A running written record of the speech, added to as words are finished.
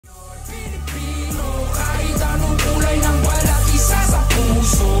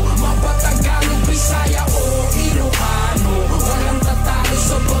Bisaya o Ilocano, walang tatalo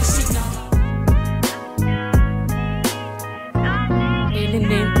sa bagsik na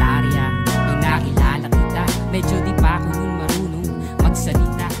elementarya. Nung nakilala kita, medyo di pa ako nun marunong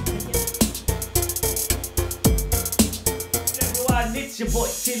magsalita. Everyone, it's your boy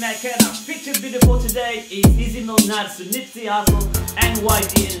Tmack, and our featured video for today is Easy No Natsu, Nipsey Hussle,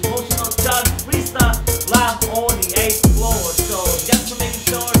 NYD, and Emotional Child Freestyle live on the 8th floor. So just to make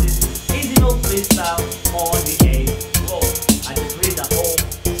sure, this is Easy No Freestyle on the 8th floor. I just read the whole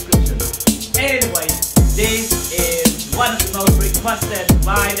description. Anyway, this is one of the most requested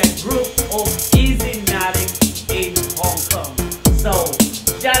by the group of Easy Natic in Hong Kong. So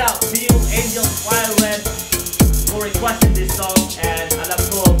shout out to you, Angel Fire Red, for requesting this song. And alam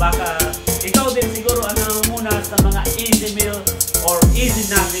ko baka ikaw din siguro ang namumuna sa mga Easy Meal or Easy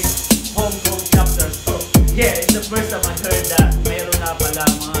Natic Hong Kong chapter. So yeah, it's the first time I heard that mayroon na pala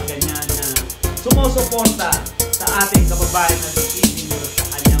mga ganyan na sumusuporta sa ating kababayan na si Easy Meal sa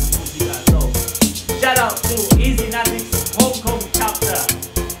kanyang musika. So shout out to Easy Natic Hong Kong chapter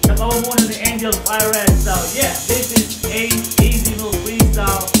sa pamumuno ni Angel Fire Red. So yeah, this is Easy Meal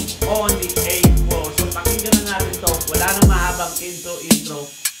Freestyle on the 8th floor. So pakinggan na natin to. Wala nang mahabang intro.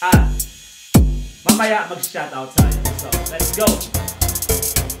 At mamaya mag-shoutout tayo. So let's go!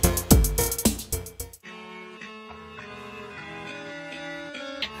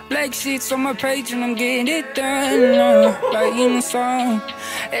 Black sheets on my page and I'm getting it done, like in a song.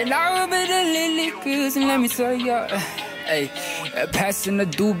 And I will be the lily cause and let me tell ya, hey, passing the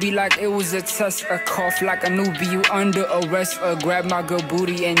doobie like it was a test, a cough like a newbie, you under arrest, grab my good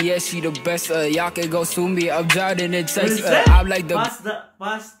booty and yeah, she the best, y'all can go sue me, I'm jotting it text, I'm like the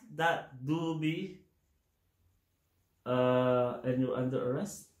Pass that doobie, and you're under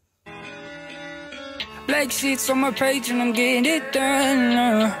arrest? Black sheets on my page and I'm getting it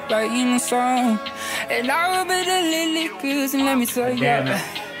done, like in a song. And I will be the lily cause and let me tell ya,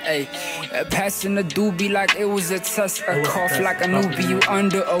 hey, passing the doobie like it was a test, a cough like a newbie, you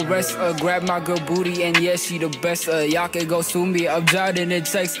under arrest, grab my good booty and yeah, she the best, y'all can go sue me, I'm jotting it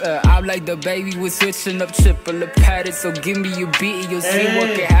text, I'm like the baby with switching up triple the pattern, so give me your beat and you'll see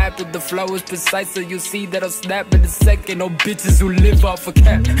what can happen, the flow is precise, so you'll see that I'll snap in a second, no bitches who live off a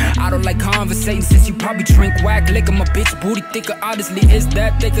cap, I don't like conversating since you probably drink whack, liquor my bitch booty thicker, honestly is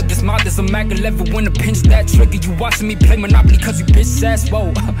that thicker, this mouth is a Mac 11 when I pinch that trigger, you watching me play Monopoly cause you bitch ass,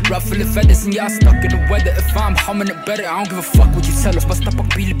 whoa, ruffle feathers and y'all stuck in the weather. If I'm humming it better, I don't give a fuck what you tell us. Basta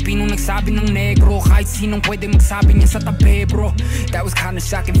pag Pilipino nagsabi ng negro, kahit sinong pwede magsabi niya sa tabi, bro. That was kinda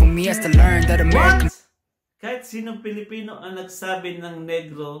shocking for me as to learn that American... What? Kahit sinong Pilipino ang nagsabi ng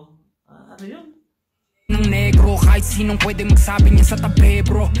negro, ano yun? ng negro, kahit sinong pwede magsabi niya sa tabi,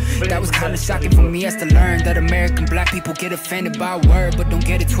 bro. That was kinda shocking for me as to learn that American black people get offended by a word, but don't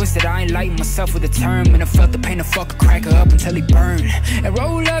get it twisted, I ain't lighting myself with a term, and I felt the pain to fuck a cracker up until he burned and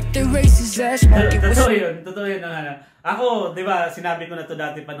roll up the racist ass smoke. Totoo yun na. Ako, di ba, sinabi ko na to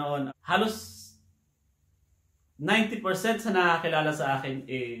dati pa noon, halos 90% sa nakakilala sa akin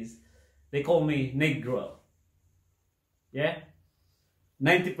is they call me negro. Yeah?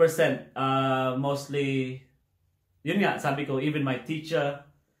 90%, mostly, yun nga, sabi ko, even my teacher,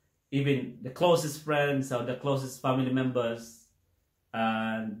 even the closest friends or the closest family members,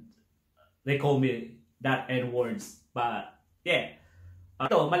 and they call me that N-words. But, yeah,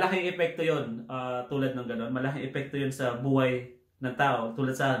 ito, malaking epekto yun, tulad ng gano'n, malaking epekto yun sa buhay ng tao,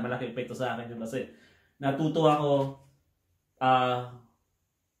 tulad sa malaking epekto sa akin yun kasi natuto ako,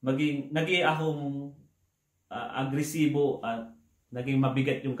 naging akong agresibo at naging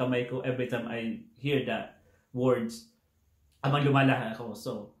mabigat yung kamay ko every time I hear that words. Amang lumalaki ako.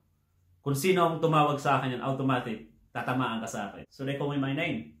 So, kung sino ang tumawag sa akin yan, automatic, tatamaan ka sa akin. So, they call me my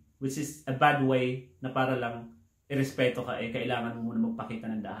name, which is a bad way na para lang irespeto ka, kailangan mo muna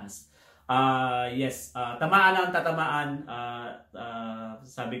magpakita ng dahas. Yes, tamaan lang tatamaan.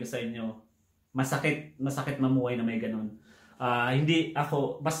 Sabi ko sa inyo, masakit mamuhay na may ganun. Hindi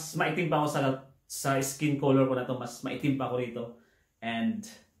ako, mas maitim pa ako sa skin color ko na to, mas maitim pa ako rito. And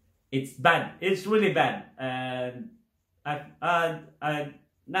it's bad. It's really bad. And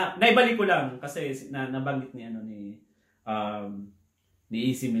naibalik ko lang kasi nabanggit ni ni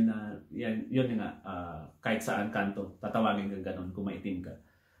Easy na yun nga, kahit saan kanto tatawagin kang ganun kung maitim ka.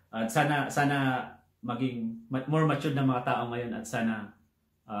 At sana maging more matured na mga tao ngayon at sana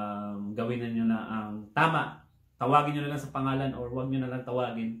gawin niyo na ang tama. Tawagin niyo na lang sa pangalan or wag niyo na lang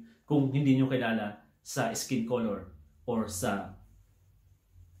tawagin kung hindi niyo kilala sa skin color or sa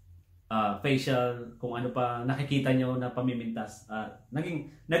facial, kung ano pa nakikita nyo na pamimintas.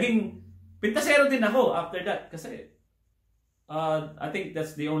 Naging pintasero din ako after that kasi I think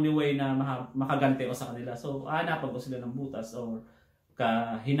that's the only way na makaganti ko sa kanila. So, hanapan ko sila ng butas or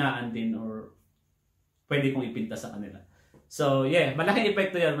kahinaan din or pwede kong ipinta sa kanila. So, yeah, malaking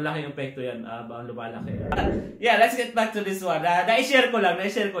epekto yan habang lumalaki. Yeah, let's get back to this one. Na-share ko lang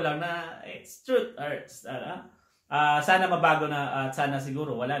na it's truth hurts. Sana mabago na at sana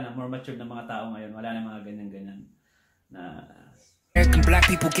siguro wala na, more mature na mga tao ngayon. Wala na mga ganyan-ganyan na... American black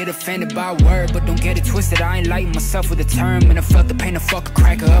people get offended by a word, but don't get it twisted. I ain't lighting myself with a term, and I felt the pain to fuck a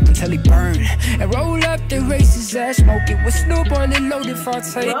cracker up until he burned. And roll up the racist ass, smoke it with Snoop Oil and loaded for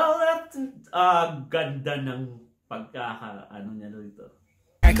tape. Roll up, ganda ng pagkaka-ano niya dito.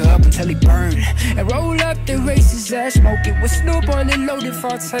 Cracker up until he burned. And roll up the racist ass, smoke it with Snoop Oil and loaded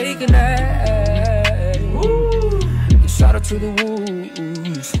for taking that. Shout out to the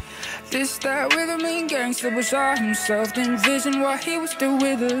wolves. This, that rhythm and gangster beside himself. Didn't envision why he was still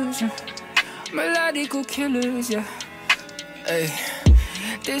with us. Melodical killers, yeah. Ay.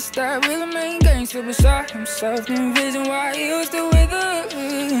 This, that rhythm and gangster beside himself. Didn't envision why he was still with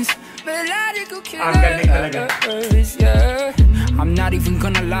us. Melodical killers, yeah. I'm not even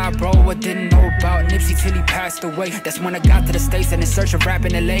gonna lie, bro, I didn't know about Nipsey till he passed away. That's when I got to the States and in search of rap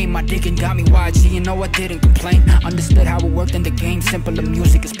in LA. My digging got me YG, you know I didn't complain. Understood how it worked in the game, simple the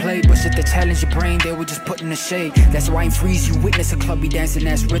music is played. But shit that challenge your brain, they were just putting the shade. That's why in Freeze you witness a clubby dancing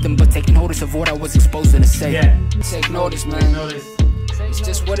ass rhythm. But take notice of what I was exposed to say. Yeah. Take notice, man. It's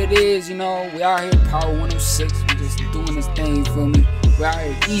just what it is, you know. We out here, Power 106, we just doing this thing, you feel me? We out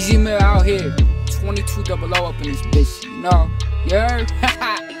here, Easy Mill out here, 2200 up in this bitch, you know? Yeah.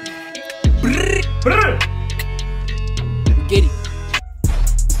 Get it.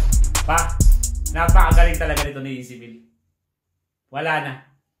 Pa, napakagaling talaga nito ni Easy Mill. Wala na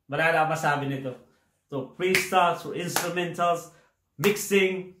akong masabi nito. So, freestyles, instrumentals,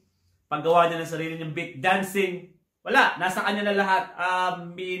 mixing, paggawa niya ng sarili niyang beat, dancing, wala, nasa kanya na lahat. I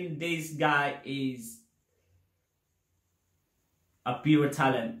mean, this guy is a pure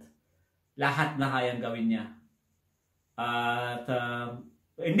talent. Lahat na kayang gawin niya. At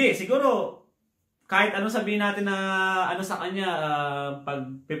hindi, siguro kahit ano sabihin natin na ano sa kanya,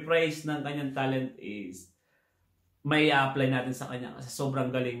 pag-praise ng kanyang talent is may apply natin sa kanya kasi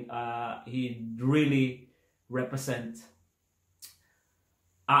sobrang galing. He really represent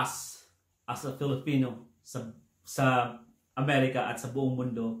us as a Filipino sa Amerika at sa buong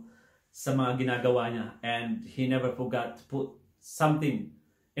mundo sa mga ginagawa niya, and he never forgot to put something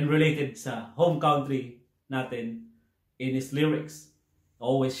in related sa home country natin in his lyrics.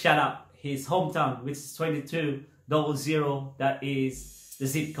 Always shout out his hometown, which is 2200. That is the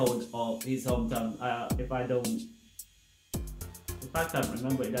zip code of his hometown. If I can't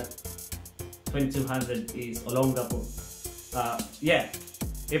remember that, 2200 is Olongapo. Yeah,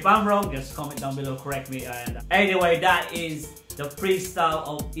 if I'm wrong, just comment down below, correct me. And anyway, that is the freestyle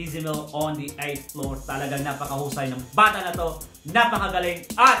of Easy Mill on the 8th floor. Talagang napakahusay ng bata na to, napakagaling.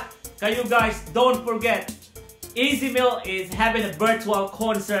 At kayo guys, don't forget, Easy Mill is having a virtual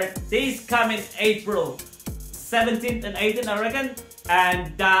concert this coming April 17th and 18th, I reckon.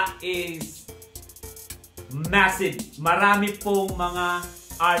 And that is massive. Marami pong mga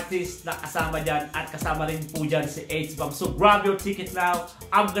artists na kasama dyan, at kasama rin po dyan si Hbang. So grab your ticket now.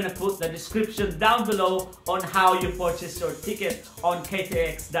 I'm gonna put the description down below on how you purchase your ticket on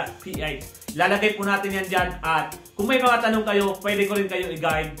ktx.ph. Lalagay po natin yan dyan, at kung may mga tanong kayo, pwede ko rin kayo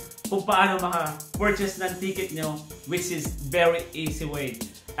i-guide kung paano maka-purchase ng ticket nyo, which is very easy way.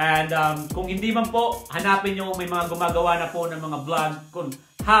 And kung hindi man po, hanapin nyo, may mga gumagawa na po ng mga vlog kung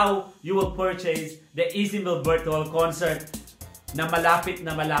how you will purchase the Easy Mill virtual concert na malapit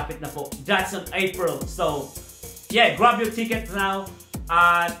na po. That's on April. So, yeah, grab your ticket now.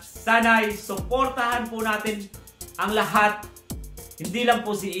 At sana'y supportahan po natin ang lahat. Hindi lang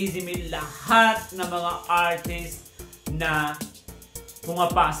po si Easy Mill, lahat ng mga artist na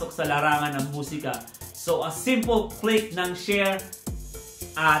pumapasok sa larangan ng musika. So, a simple click ng share,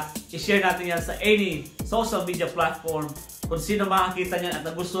 at i-share natin yan sa any social media platform. Kung sino makakita niyan at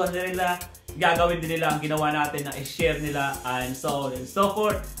nagustuhan nila, gagawin din nila ang ginawa natin na i-share nila, and so on and so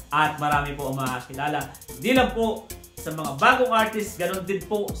forth. At marami po ang makakilala. Hindi lang po sa mga bagong artist, ganun din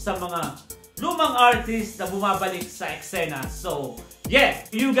po sa mga lumang artist na bumabalik sa eksena. So, yeah,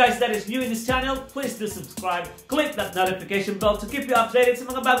 you guys that is new in this channel, please do subscribe. Click that notification bell to keep you updated sa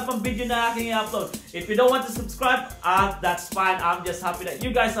mga bago pang video na aking i-upload. If you don't want to subscribe, that's fine. I'm just happy that you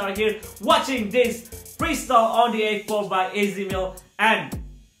guys are here watching this freestyle on the 8th floor by Easy Mill. And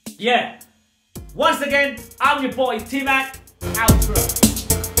yeah, once again, I'm your boy Tmack. Outro.